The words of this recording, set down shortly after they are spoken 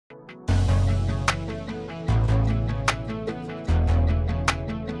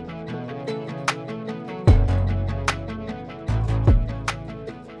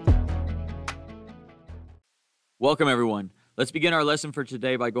Welcome, everyone. Let's begin our lesson for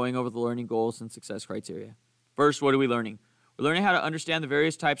today by going over the learning goals and success criteria. First, what are we learning? We're learning how to understand the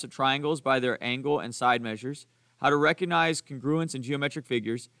various types of triangles by their angle and side measures, how to recognize congruence in geometric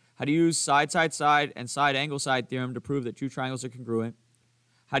figures, how to use side-side-side and side-angle-side theorem to prove that two triangles are congruent,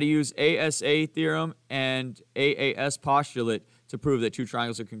 how to use ASA theorem and AAS postulate to prove that two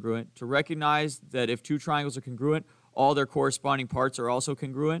triangles are congruent, to recognize that if two triangles are congruent, all their corresponding parts are also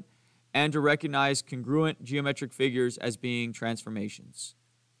congruent, and to recognize congruent geometric figures as being transformations.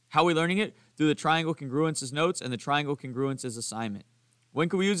 How are we learning it? Through the Triangle Congruences notes and the Triangle Congruences assignment. When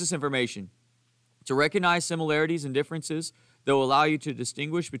can we use this information? To recognize similarities and differences that will allow you to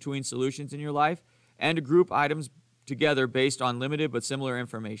distinguish between solutions in your life and to group items together based on limited but similar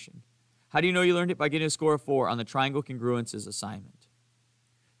information. How do you know you learned it? By getting a score of 4 on the Triangle Congruences assignment.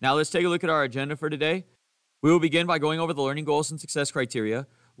 Now let's take a look at our agenda for today. We will begin by going over the learning goals and success criteria.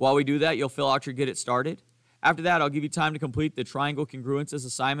 While we do that, you'll fill out your Get It Started. After that, I'll give you time to complete the Triangle Congruences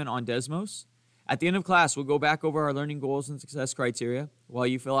assignment on Desmos. At the end of class, we'll go back over our learning goals and success criteria while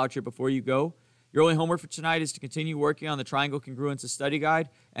you fill out your Before You Go. Your only homework for tonight is to continue working on the Triangle Congruences study guide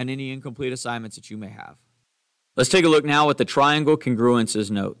and any incomplete assignments that you may have. Let's take a look now at the Triangle Congruences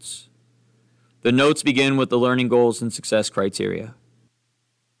notes. The notes begin with the learning goals and success criteria.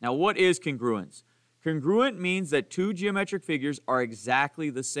 Now, what is congruence? Congruent means that two geometric figures are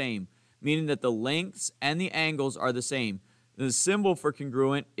exactly the same, meaning that the lengths and the angles are the same. The symbol for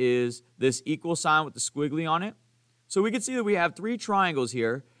congruent is this equal sign with the squiggly on it. So we can see that we have three triangles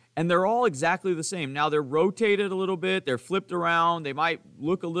here, and they're all exactly the same. Now they're rotated a little bit, they're flipped around, they might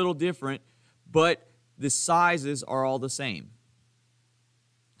look a little different, but the sizes are all the same.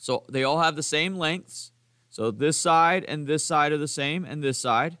 So they all have the same lengths. So this side and this side are the same, and this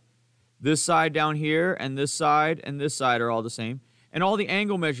side. This side down here and this side are all the same. And all the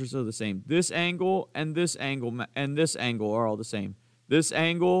angle measures are the same. This angle and this angle and this angle are all the same. This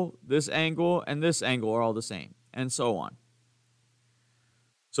angle, and this angle are all the same, and so on.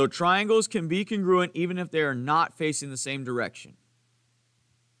 So triangles can be congruent even if they are not facing the same direction.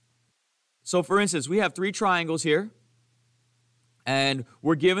 So for instance, we have three triangles here, and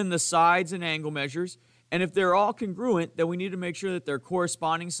we're given the sides and angle measures. And if they're all congruent, then we need to make sure that their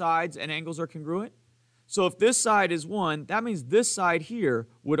corresponding sides and angles are congruent. So if this side is 1, that means this side here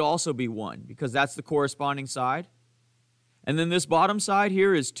would also be 1 because that's the corresponding side. And then this bottom side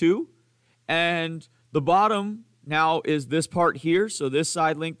here is 2. And the bottom now is this part here, so this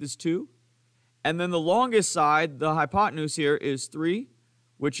side length is 2. And then the longest side, the hypotenuse here, is 3,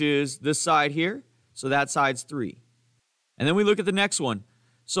 which is this side here, so that side's 3. And then we look at the next one.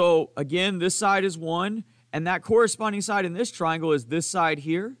 So again, this side is 1, and that corresponding side in this triangle is this side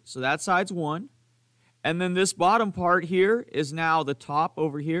here, so that side's 1. And then this bottom part here is now the top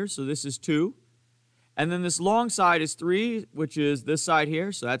over here, so this is 2. And then this long side is 3, which is this side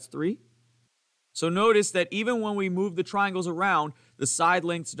here, so that's 3. So notice that even when we move the triangles around, the side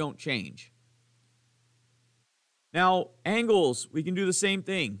lengths don't change. Now, angles, we can do the same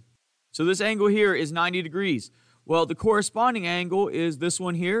thing. So this angle here is 90 degrees. Well, the corresponding angle is this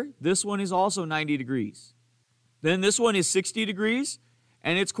one here. This one is also 90 degrees. Then this one is 60 degrees,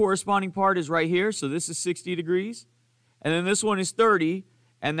 and its corresponding part is right here, so this is 60 degrees. And then this one is 30,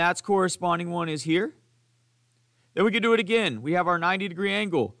 and that's corresponding one is here. Then we can do it again. We have our 90-degree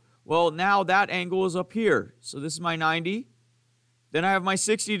angle. Well, now that angle is up here, so this is my 90. Then I have my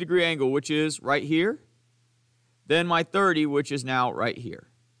 60-degree angle, which is right here. Then my 30, which is now right here.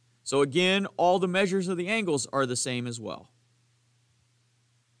 So again, all the measures of the angles are the same as well.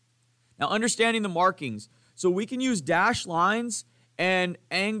 Now, understanding the markings. So we can use dashed lines and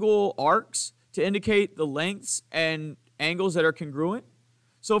angle arcs to indicate the lengths and angles that are congruent.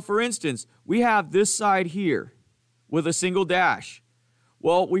 So for instance, we have this side here with a single dash.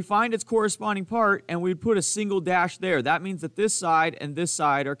 Well, we find its corresponding part and we put a single dash there. That means that this side and this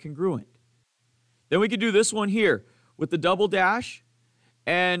side are congruent. Then we could do this one here with the double dash.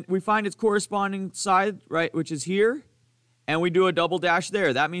 And we find its corresponding side, right, which is here, and we do a double dash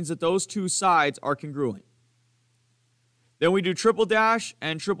there. That means that those two sides are congruent. Then we do triple dash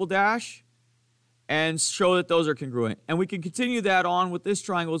and show that those are congruent. And we can continue that on with this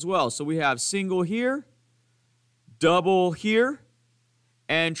triangle as well. So we have single here, double here,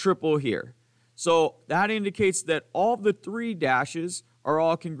 and triple here. So that indicates that all the three dashes are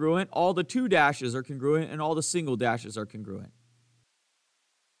all congruent, all the two dashes are congruent, and all the single dashes are congruent.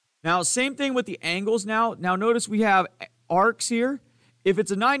 Now, same thing with the angles now. Now, notice we have arcs here. If it's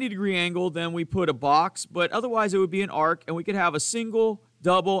a 90-degree angle, then we put a box, but otherwise it would be an arc, and we could have a single,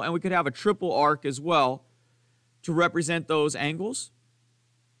 double, and we could have a triple arc as well to represent those angles.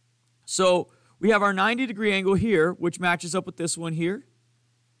 So we have our 90-degree angle here, which matches up with this one here.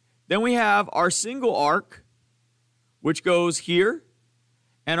 Then we have our single arc, which goes here,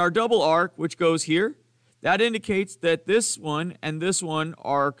 and our double arc, which goes here. That indicates that this one and this one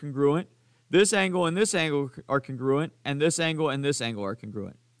are congruent. This angle and this angle are congruent, and this angle and this angle are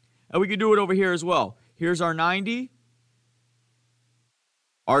congruent. And we can do it over here as well. Here's our 90.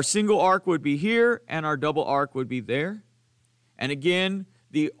 Our single arc would be here, and our double arc would be there. And again,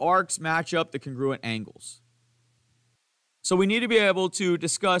 the arcs match up the congruent angles. So we need to be able to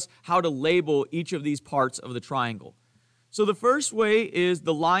discuss how to label each of these parts of the triangle. So the first way is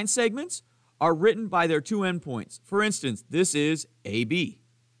the line segments are written by their two endpoints. For instance, this is AB.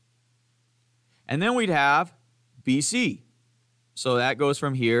 And then we'd have BC. So that goes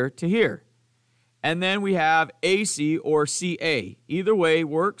from here to here. And then we have AC or CA. Either way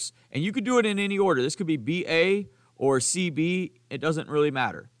works, and you could do it in any order. This could be BA or CB. It doesn't really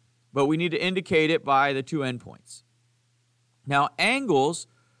matter. But we need to indicate it by the two endpoints. Now, angles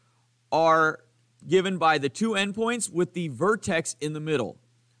are given by the two endpoints with the vertex in the middle.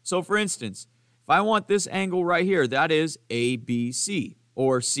 So, for instance, if I want this angle right here, that is ABC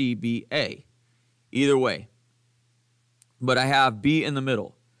or CBA. Either way. But I have B in the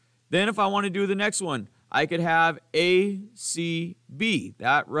middle. Then if I want to do the next one, I could have ACB.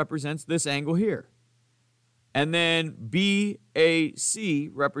 That represents this angle here. And then BAC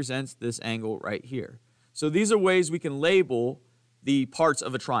represents this angle right here. So these are ways we can label the parts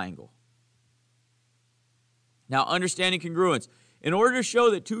of a triangle. Now, understanding congruence. In order to show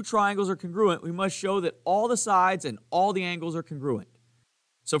that two triangles are congruent, we must show that all the sides and all the angles are congruent.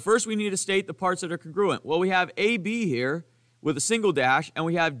 So first we need to state the parts that are congruent. Well, we have AB here with a single dash, and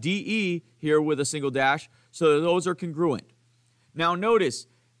we have DE here with a single dash, so those are congruent. Now notice,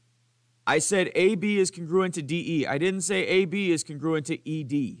 I said AB is congruent to DE. I didn't say AB is congruent to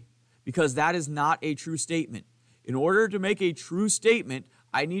ED, because that is not a true statement. In order to make a true statement,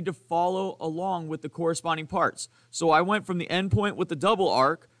 I need to follow along with the corresponding parts. So I went from the endpoint with the double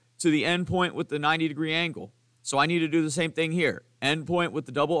arc to the endpoint with the 90-degree angle. So I need to do the same thing here. Endpoint with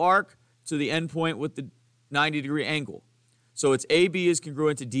the double arc to the endpoint with the 90-degree angle. So it's AB is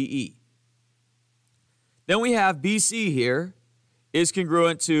congruent to DE. Then we have BC here is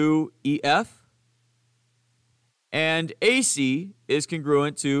congruent to EF. And AC is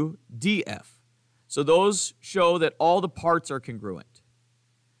congruent to DF. So those show that all the parts are congruent.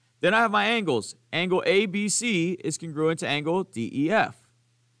 Then I have my angles. Angle ABC is congruent to angle DEF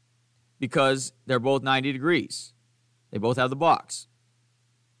because they're both 90 degrees. They both have the box.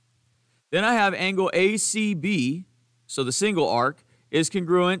 Then I have angle ACB, so the single arc, is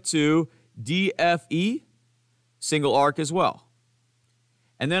congruent to DFE, single arc as well.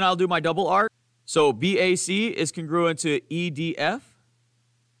 And then I'll do my double arc. So BAC is congruent to EDF,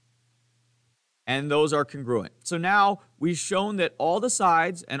 and those are congruent. So now we've shown that all the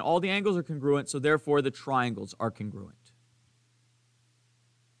sides and all the angles are congruent, so therefore the triangles are congruent.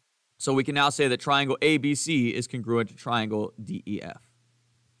 So we can now say that triangle ABC is congruent to triangle DEF.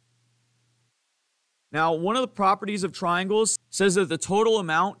 Now, one of the properties of triangles says that the total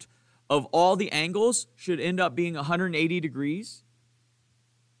amount of all the angles should end up being 180 degrees.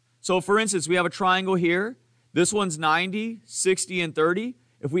 So for instance, we have a triangle here. This one's 90, 60, and 30.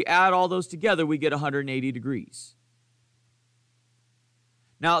 If we add all those together, we get 180 degrees.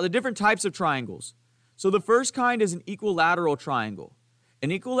 Now, the different types of triangles. So the first kind is an equilateral triangle.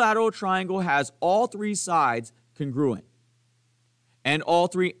 An equilateral triangle has all three sides congruent, and all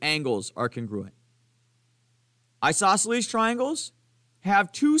three angles are congruent. Isosceles triangles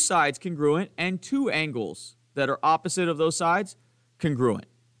have two sides congruent and two angles that are opposite of those sides congruent.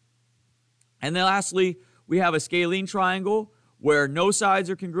 And then lastly, we have a scalene triangle where no sides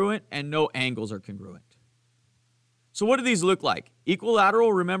are congruent and no angles are congruent. So what do these look like?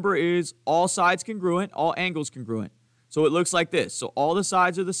 Equilateral, remember, is all sides congruent, all angles congruent. So it looks like this. So all the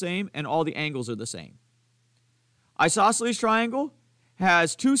sides are the same and all the angles are the same. Isosceles triangle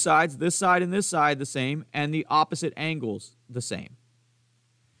has two sides, this side and this side the same, and the opposite angles the same.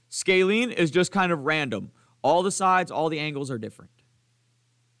 Scalene is just kind of random. All the sides, all the angles are different.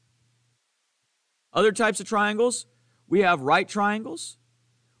 Other types of triangles, we have right triangles,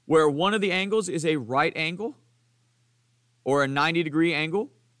 where one of the angles is a right angle or a 90-degree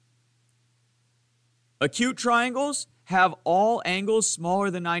angle. Acute triangles have all angles smaller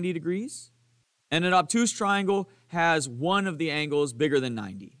than 90 degrees, and an obtuse triangle has one of the angles bigger than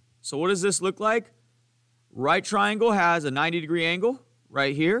 90. So what does this look like? Right triangle has a 90-degree angle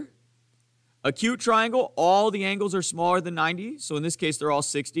right here. Acute triangle, all the angles are smaller than 90. So in this case, they're all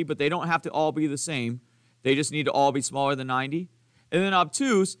 60, but they don't have to all be the same. They just need to all be smaller than 90. And then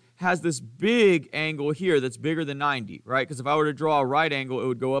obtuse has this big angle here that's bigger than 90, right? Because if I were to draw a right angle, it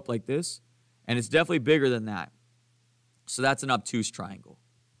would go up like this, and it's definitely bigger than that. So that's an obtuse triangle.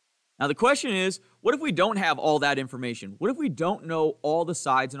 Now the question is, what if we don't have all that information? What if we don't know all the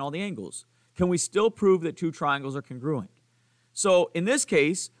sides and all the angles? Can we still prove that two triangles are congruent? So in this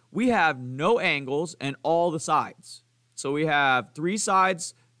case, we have no angles and all the sides. So we have three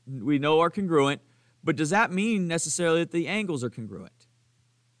sides we know are congruent, but does that mean necessarily that the angles are congruent?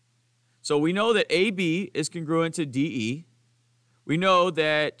 So we know that AB is congruent to DE. We know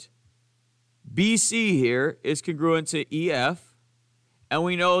that BC here is congruent to EF. And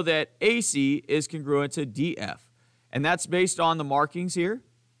we know that AC is congruent to DF. And that's based on the markings here.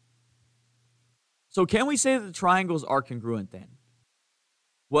 So can we say that the triangles are congruent then?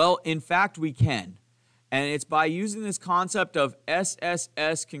 Well, in fact, we can. And it's by using this concept of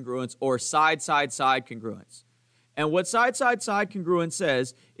SSS congruence, or side-side-side congruence. And what side-side-side congruence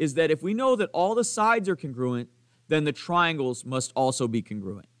says is that if we know that all the sides are congruent, then the triangles must also be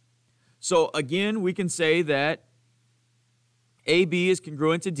congruent. So again, we can say that AB is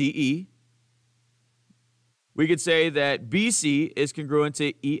congruent to DE. We could say that BC is congruent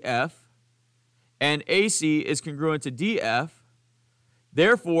to EF. And AC is congruent to DF.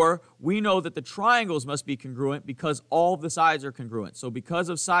 Therefore, we know that the triangles must be congruent because all the sides are congruent. So because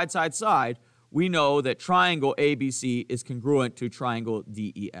of side, side, side, we know that triangle ABC is congruent to triangle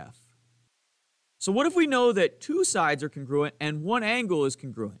DEF. So what if we know that two sides are congruent and one angle is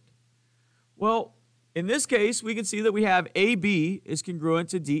congruent? Well, in this case, we can see that we have AB is congruent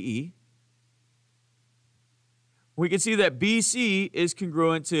to DE. We can see that BC is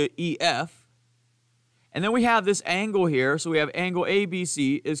congruent to EF. And then we have this angle here, so we have angle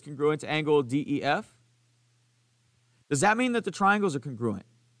ABC is congruent to angle DEF. Does that mean that the triangles are congruent?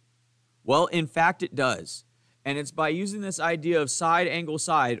 Well, in fact, it does. And it's by using this idea of side angle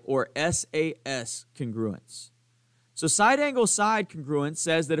side, or SAS congruence. So side angle side congruence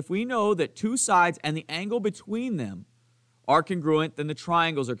says that if we know that two sides and the angle between them are congruent, then the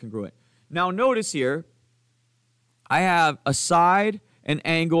triangles are congruent. Now notice here, I have a side, an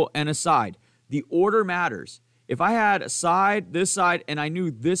angle, and a side. The order matters. If I had a side, this side, and I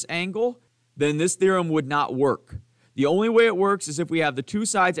knew this angle, then this theorem would not work. The only way it works is if we have the two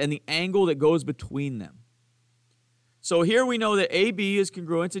sides and the angle that goes between them. So here we know that AB is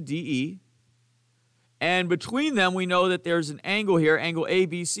congruent to DE. And between them, we know that there's an angle here, angle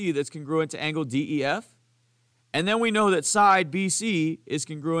ABC, that's congruent to angle DEF. And then we know that side BC is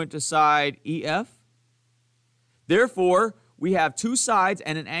congruent to side EF. Therefore, we have two sides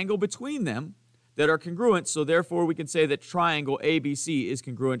and an angle between them that are congruent, so therefore we can say that triangle ABC is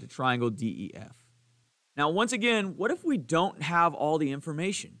congruent to triangle DEF. Now, once again, what if we don't have all the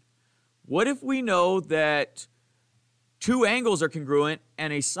information? What if we know that two angles are congruent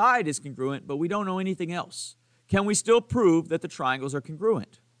and a side is congruent, but we don't know anything else? Can we still prove that the triangles are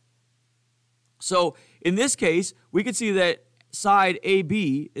congruent? So, in this case, we could see that side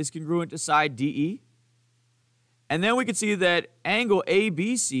AB is congruent to side DE. And then we can see that angle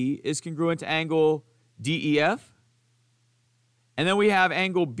ABC is congruent to angle DEF. And then we have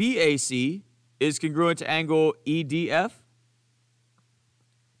angle BAC is congruent to angle EDF.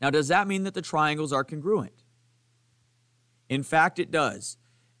 Now, does that mean that the triangles are congruent? In fact, it does.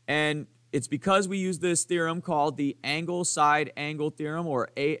 And it's because we use this theorem called the angle side angle theorem, or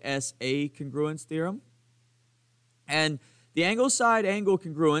ASA congruence theorem. And the angle side angle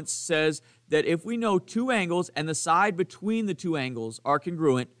congruence says that if we know two angles and the side between the two angles are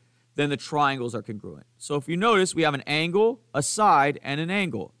congruent, then the triangles are congruent. So if you notice, we have an angle, a side, and an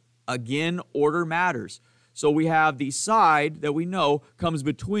angle. Again, order matters. So we have the side that we know comes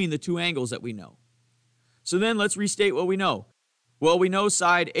between the two angles that we know. So then let's restate what we know. Well, we know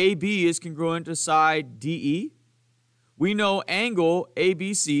side AB is congruent to side DE. We know angle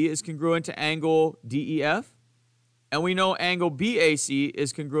ABC is congruent to angle DEF. And we know angle BAC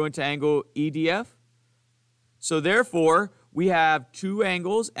is congruent to angle EDF. So therefore, we have two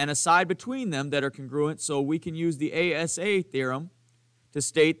angles and a side between them that are congruent, so we can use the ASA theorem to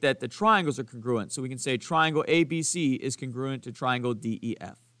state that the triangles are congruent. So we can say triangle ABC is congruent to triangle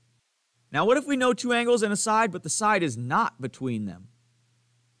DEF. Now, what if we know two angles and a side, but the side is not between them?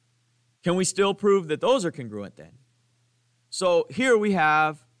 Can we still prove that those are congruent then? So here we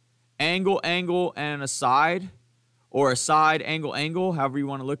have angle, angle, and a side, or a side, angle, angle, however you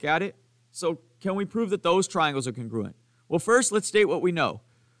want to look at it. So can we prove that those triangles are congruent? Well, first, let's state what we know.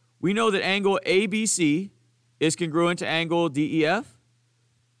 We know that angle ABC is congruent to angle DEF.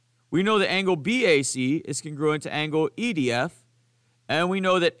 We know that angle BAC is congruent to angle EDF. And we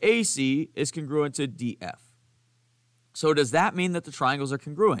know that AC is congruent to DF. So does that mean that the triangles are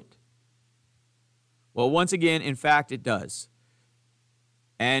congruent? Well, once again, in fact, it does.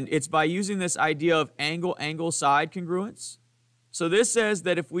 And it's by using this idea of angle-angle side congruence. So this says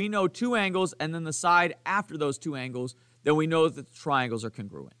that if we know two angles and then the side after those two angles, then we know that the triangles are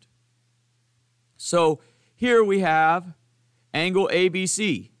congruent. So here we have angle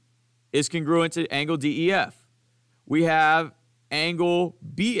ABC is congruent to angle DEF. We have angle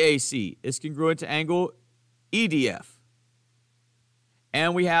BAC is congruent to angle EDF.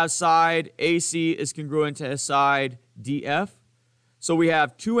 And we have side AC is congruent to side DF. So we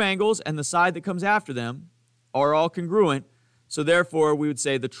have two angles and the side that comes after them are all congruent. So therefore, we would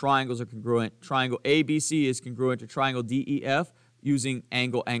say the triangles are congruent. Triangle ABC is congruent to triangle DEF using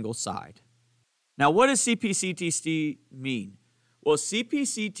angle-angle side. Now, what does CPCTC mean? Well,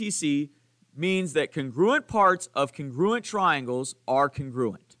 CPCTC means that congruent parts of congruent triangles are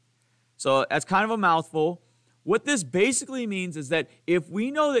congruent. So that's kind of a mouthful. What this basically means is that if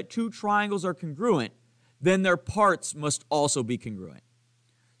we know that two triangles are congruent, then their parts must also be congruent.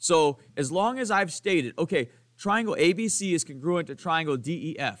 So as long as I've stated, okay, triangle ABC is congruent to triangle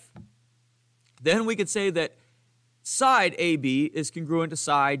DEF, then we could say that side AB is congruent to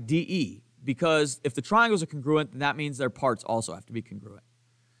side DE, because if the triangles are congruent, then that means their parts also have to be congruent.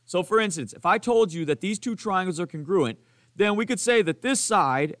 So for instance, if I told you that these two triangles are congruent, then we could say that this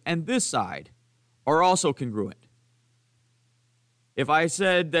side and this side are also congruent. If I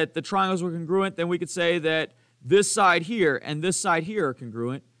said that the triangles were congruent, then we could say that this side here and this side here are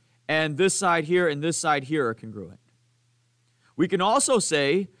congruent, and this side here and this side here are congruent. We can also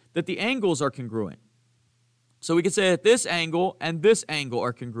say that the angles are congruent. So we could say that this angle and this angle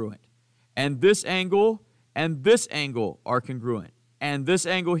are congruent, and this angle and this angle are congruent, and this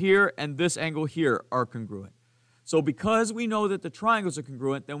angle here and this angle here are congruent. So because we know that the triangles are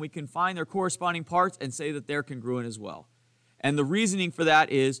congruent, then we can find their corresponding parts and say that they're congruent as well. And the reasoning for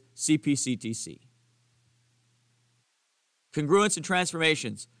that is CPCTC. Congruence and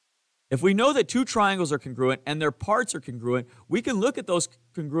transformations. If we know that two triangles are congruent and their parts are congruent, we can look at those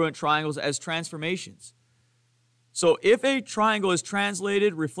congruent triangles as transformations. So if a triangle is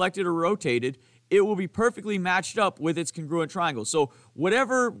translated, reflected, or rotated, it will be perfectly matched up with its congruent triangle. So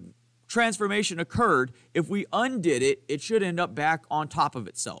whatever transformation occurred, if we undid it, it should end up back on top of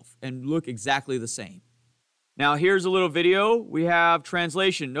itself and look exactly the same. Now here's a little video. We have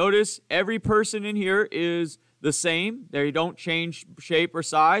translation. Notice every person in here is the same. They don't change shape or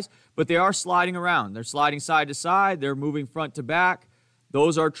size, but they are sliding around. They're sliding side to side. They're moving front to back.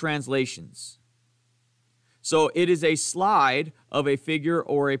 Those are translations. So it is a slide of a figure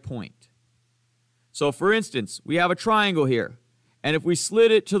or a point. So for instance, we have a triangle here. And if we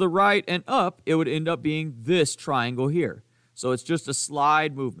slid it to the right and up, it would end up being this triangle here. So it's just a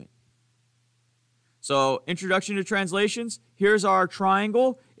slide movement. So introduction to translations, here's our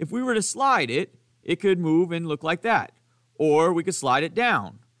triangle. If we were to slide it, it could move and look like that. Or we could slide it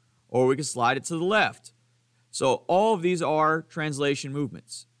down. Or we could slide it to the left. So all of these are translation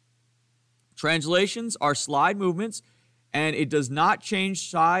movements. Translations are slide movements, and it does not change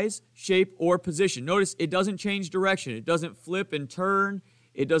size, shape, or position. Notice it doesn't change direction. It doesn't flip and turn.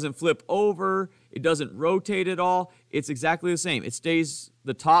 It doesn't flip over. It doesn't rotate at all. It's exactly the same. It stays,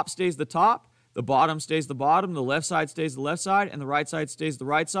 the top stays the top, the bottom stays the bottom, the left side stays the left side, and the right side stays the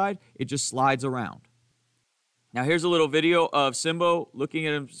right side. It just slides around. Now here's a little video of Simbo looking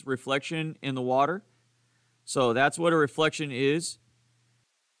at his reflection in the water. So that's what a reflection is.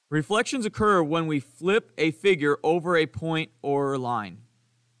 Reflections occur when we flip a figure over a point or a line.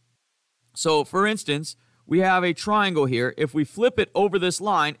 So for instance, we have a triangle here. If we flip it over this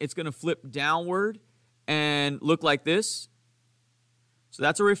line, it's going to flip downward and look like this. So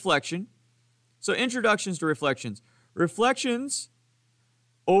that's a reflection. So introductions to reflections. Reflections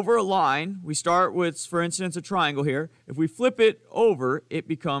over a line, we start with, for instance, a triangle here. If we flip it over, it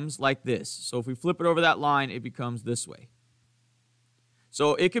becomes like this. So if we flip it over that line, it becomes this way.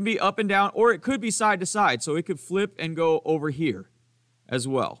 So it can be up and down, or it could be side to side. So it could flip and go over here as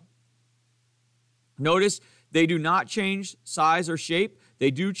well. Notice they do not change size or shape.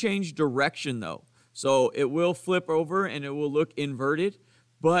 They do change direction though. So it will flip over and it will look inverted,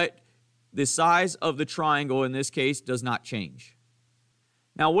 but the size of the triangle in this case does not change.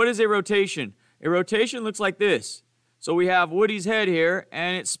 Now what is a rotation? A rotation looks like this. So we have Woody's head here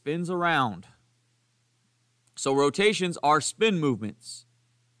and it spins around. So rotations are spin movements.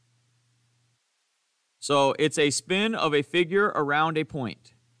 So it's a spin of a figure around a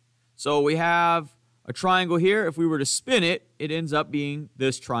point. So we have a triangle here. If we were to spin it, it ends up being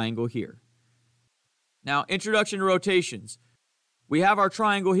this triangle here. Now, introduction to rotations. We have our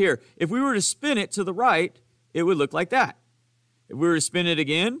triangle here. If we were to spin it to the right, it would look like that. If we were to spin it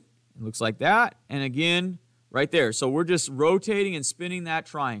again, it looks like that, and again, right there. So we're just rotating and spinning that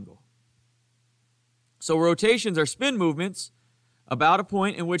triangle. So rotations are spin movements about a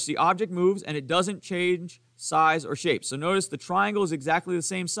point in which the object moves and it doesn't change size or shape. So notice the triangle is exactly the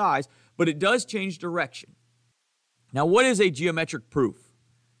same size, but it does change direction. Now, what is a geometric proof?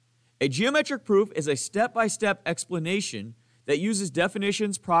 A geometric proof is a step-by-step explanation that uses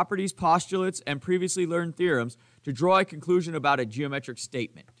definitions, properties, postulates, and previously learned theorems to draw a conclusion about a geometric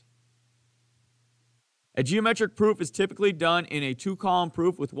statement. A geometric proof is typically done in a two-column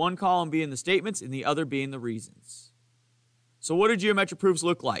proof, with one column being the statements and the other being the reasons. So what do geometric proofs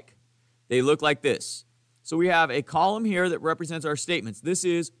look like? They look like this. So we have a column here that represents our statements. This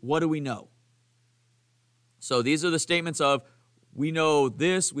is, what do we know? So these are the statements of, we know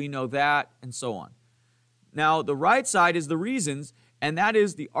this, we know that, and so on. Now, the right side is the reasons, and that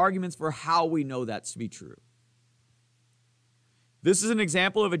is the arguments for how we know that to be true. This is an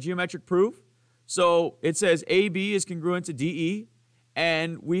example of a geometric proof. So it says AB is congruent to DE,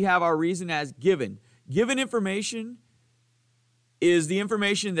 and we have our reason as given. Given information is the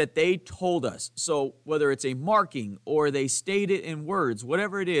information that they told us. So whether it's a marking or they state it in words,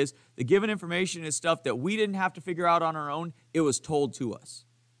 whatever it is, the given information is stuff that we didn't have to figure out on our own. It was told to us.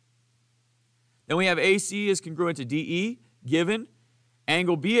 Then we have AC is congruent to DE, given.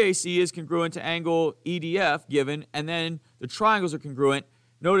 Angle BAC is congruent to angle EDF, given. And then the triangles are congruent.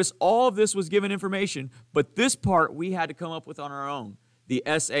 Notice all of this was given information, but this part we had to come up with on our own, the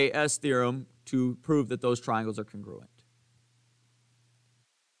SAS theorem, to prove that those triangles are congruent.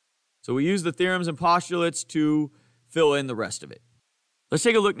 So we use the theorems and postulates to fill in the rest of it. Let's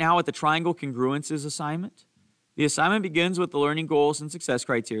take a look now at the Triangle Congruences assignment. The assignment begins with the learning goals and success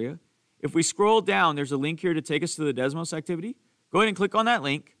criteria. If we scroll down, there's a link here to take us to the Desmos activity. Go ahead and click on that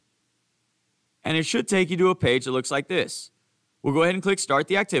link, and it should take you to a page that looks like this. We'll go ahead and click Start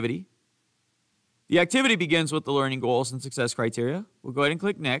the Activity. The activity begins with the learning goals and success criteria. We'll go ahead and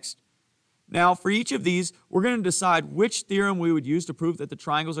click Next. Now, for each of these, we're going to decide which theorem we would use to prove that the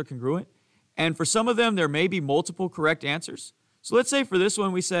triangles are congruent. And for some of them, there may be multiple correct answers. So let's say for this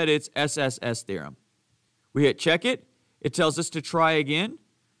one, we said it's SSS theorem. We hit check it. It tells us to try again.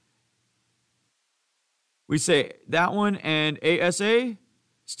 We say that one and ASA,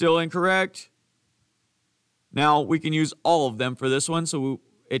 still incorrect. Now, we can use all of them for this one, so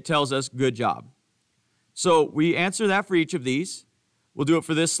it tells us good job. So we answer that for each of these. We'll do it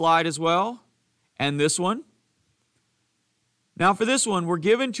for this slide as well, and this one. Now for this one, we're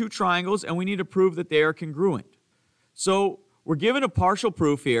given two triangles, and we need to prove that they are congruent. So we're given a partial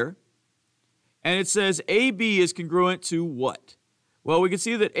proof here, and it says AB is congruent to what? Well, we can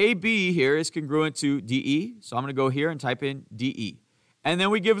see that AB here is congruent to DE, so I'm going to go here and type in DE. And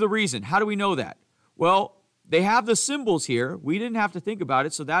then we give the reason. How do we know that? Well, they have the symbols here. We didn't have to think about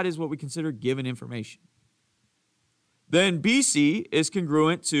it, so that is what we consider given information. Then BC is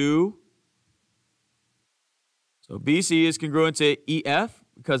congruent to, so BC is congruent to EF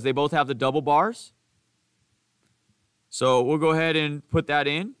because they both have the double bars. So we'll go ahead and put that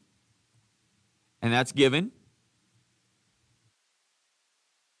in, and that's given.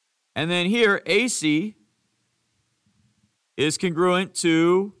 And then here, AC is congruent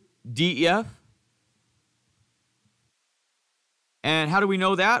to DEF. And how do we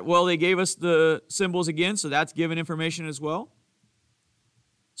know that? Well, they gave us the symbols again, so that's given information as well.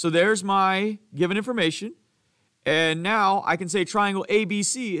 So there's my given information. And now I can say triangle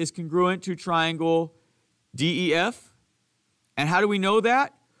ABC is congruent to triangle DEF. And how do we know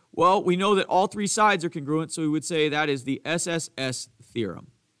that? Well, we know that all three sides are congruent, so we would say that is the SSS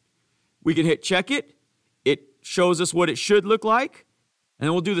theorem. We can hit check it. It shows us what it should look like. And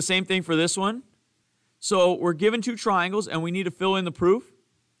then we'll do the same thing for this one. So we're given two triangles, and we need to fill in the proof.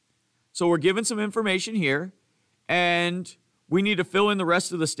 So we're given some information here, and we need to fill in the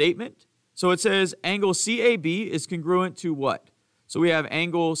rest of the statement. So it says angle CAB is congruent to what? So we have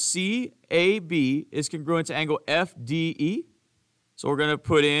angle CAB is congruent to angle FDE. So we're going to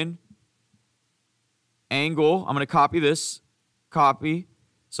put in angle. I'm going to copy this. Copy.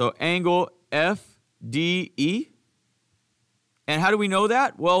 So angle FDE. And how do we know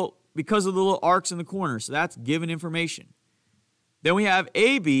that? Well, because of the little arcs in the corner. So that's given information. Then we have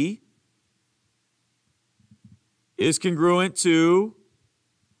AB is congruent to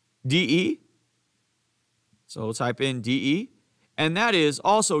DE. So we'll type in DE. And that is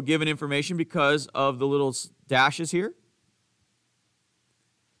also given information because of the little dashes here.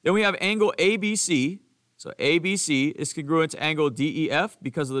 Then we have angle ABC. So ABC is congruent to angle DEF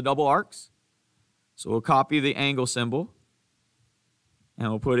because of the double arcs. So we'll copy the angle symbol. And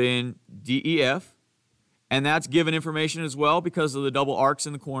we'll put in DEF. and that's given information as well because of the double arcs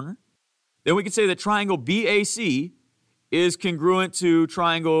in the corner. Then we can say that triangle BAC is congruent to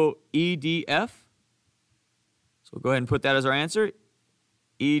triangle EDF. So we'll go ahead and put that as our answer,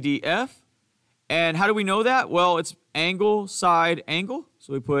 EDF. And how do we know that? Well, it's angle, side, angle.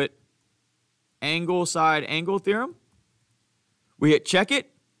 So we put angle, side, angle theorem. We hit check it,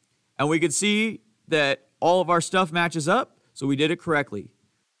 and we can see that all of our stuff matches up, so we did it correctly.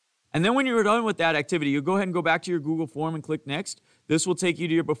 And then when you're done with that activity, you go ahead and go back to your Google form and click next. This will take you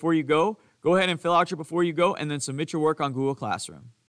to your before you go. Go ahead and fill out your before you go, and then submit your work on Google Classroom.